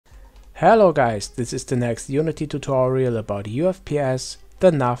Hello guys, this is the next Unity tutorial about UFPS, the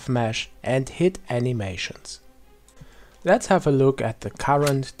NavMesh and hit animations. Let's have a look at the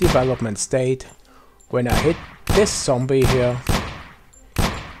current development state when I hit this zombie here.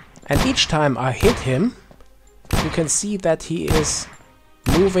 And each time I hit him, you can see that he is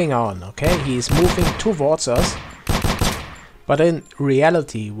moving on, okay? He is moving towards us. But in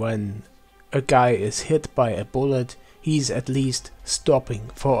reality, when a guy is hit by a bullet, he's at least stopping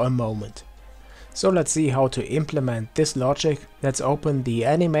for a moment. So let's see how to implement this logic. Let's open the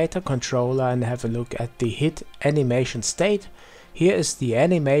animator controller and have a look at the hit animation state. Here is the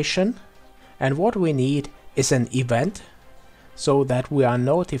animation, and what we need is an event so that we are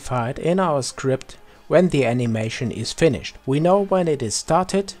notified in our script when the animation is finished. We know when it is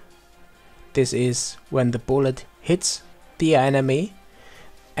started. This is when the bullet hits the enemy,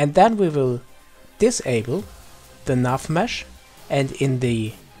 and then we will disable the NavMesh, and in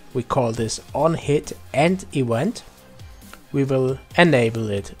the, we call this on hit end event, we will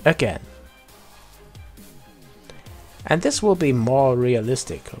enable it again. And this will be more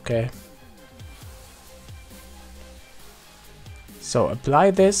realistic, okay? So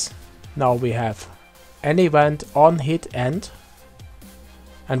apply this. Now we have an event on hit end,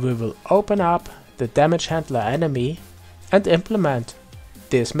 and we will open up the damage handler enemy and implement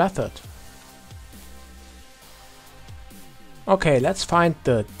this method. Okay, let's find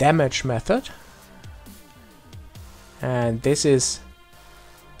the damage method, and this is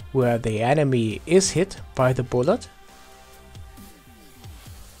where the enemy is hit by the bullet,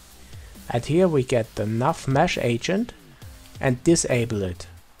 and here we get the NavMesh agent and disable it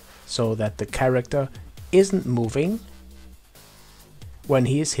so that the character isn't moving when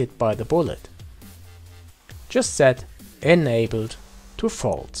he is hit by the bullet. Just set enabled to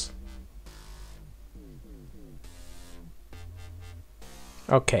false.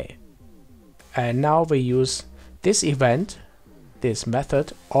 Okay, and now we use this event, this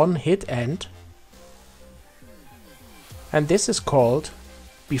method on hit end, and this is called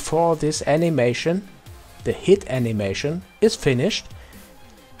before this animation, the hit animation is finished,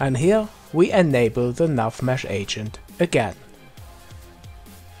 and here we enable the NavMesh agent again.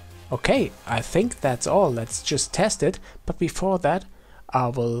 Okay, I think that's all. Let's just test it, but before that I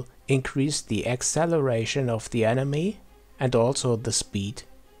will increase the acceleration of the enemy and also the speed.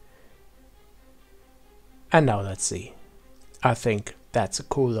 And now let's see. I think that's a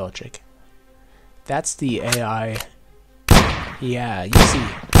cool logic. That's the AI. Yeah, you see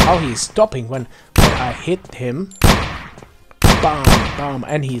how he's stopping when I hit him. Bam, bam,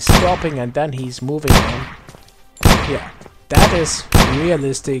 and he's stopping and then he's moving on. Yeah, that is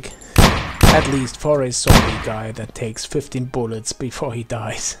realistic, at least for a zombie guy that takes 15 bullets before he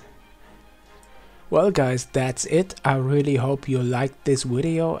dies. Well guys, that's it. I really hope you liked this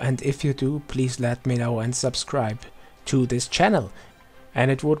video, and if you do, please let me know and subscribe to this channel. And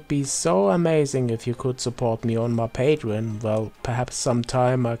it would be so amazing if you could support me on my Patreon. Well, perhaps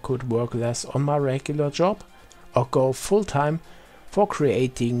sometime I could work less on my regular job or go full-time for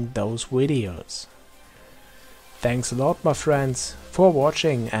creating those videos. Thanks a lot my friends for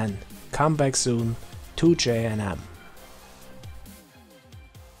watching, and come back soon to J&M.